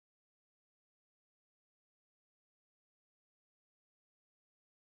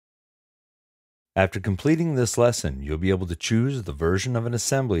After completing this lesson, you'll be able to choose the version of an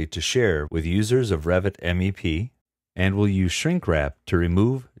assembly to share with users of Revit MEP, and we'll use shrink wrap to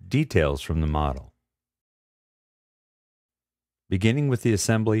remove details from the model. Beginning with the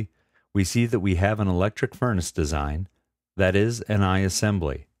assembly, we see that we have an electric furnace design, that is an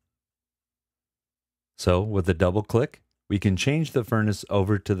I-assembly. So with a double click, we can change the furnace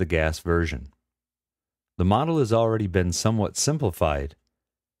over to the gas version. The model has already been somewhat simplified,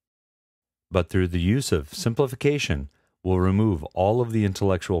 but through the use of simplification, we'll remove all of the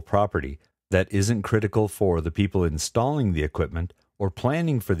intellectual property that isn't critical for the people installing the equipment or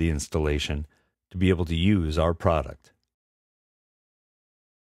planning for the installation to be able to use our product.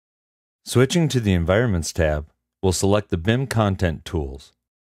 Switching to the Environments tab, we'll select the BIM Content Tools.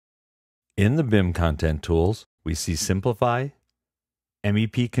 In the BIM Content Tools, we see Simplify,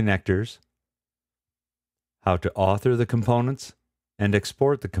 MEP Connectors, how to author the components, and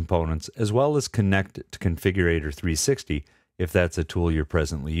export the components, as well as connect to Configurator 360 if that's a tool you're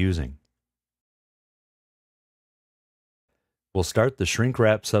presently using. We'll start the Shrink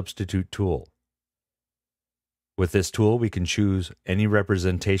Wrap Substitute tool. With this tool, we can choose any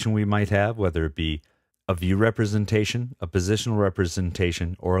representation we might have, whether it be a view representation, a positional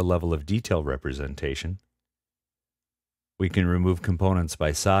representation, or a level of detail representation. We can remove components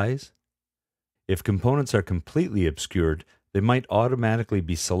by size. If components are completely obscured, they might automatically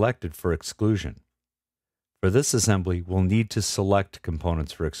be selected for exclusion. For this assembly, we'll need to select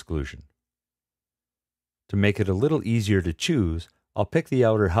components for exclusion. To make it a little easier to choose, I'll pick the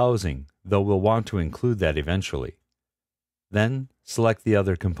outer housing, though we'll want to include that eventually. Then select the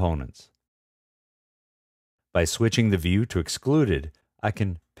other components. By switching the view to excluded, I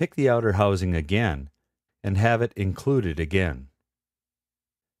can pick the outer housing again and have it included again.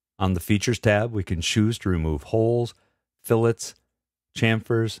 On the Features tab, we can choose to remove holes, fillets,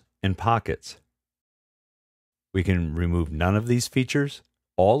 chamfers, and pockets. We can remove none of these features,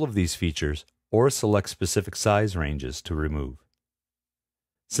 all of these features, or select specific size ranges to remove.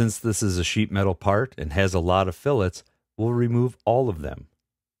 Since this is a sheet metal part and has a lot of fillets, we'll remove all of them.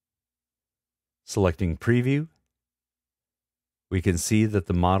 Selecting Preview, we can see that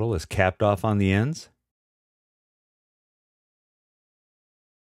the model is capped off on the ends.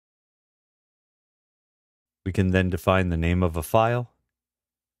 We can then define the name of a file,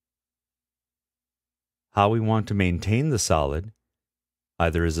 how we want to maintain the solid,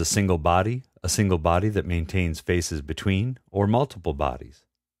 either as a single body that maintains faces between, or multiple bodies.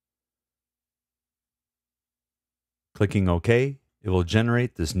 Clicking OK, it will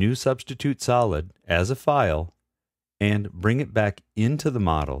generate this new substitute solid as a file and bring it back into the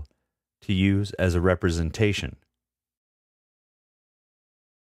model to use as a representation.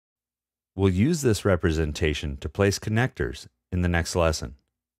 We'll use this representation to place connectors in the next lesson.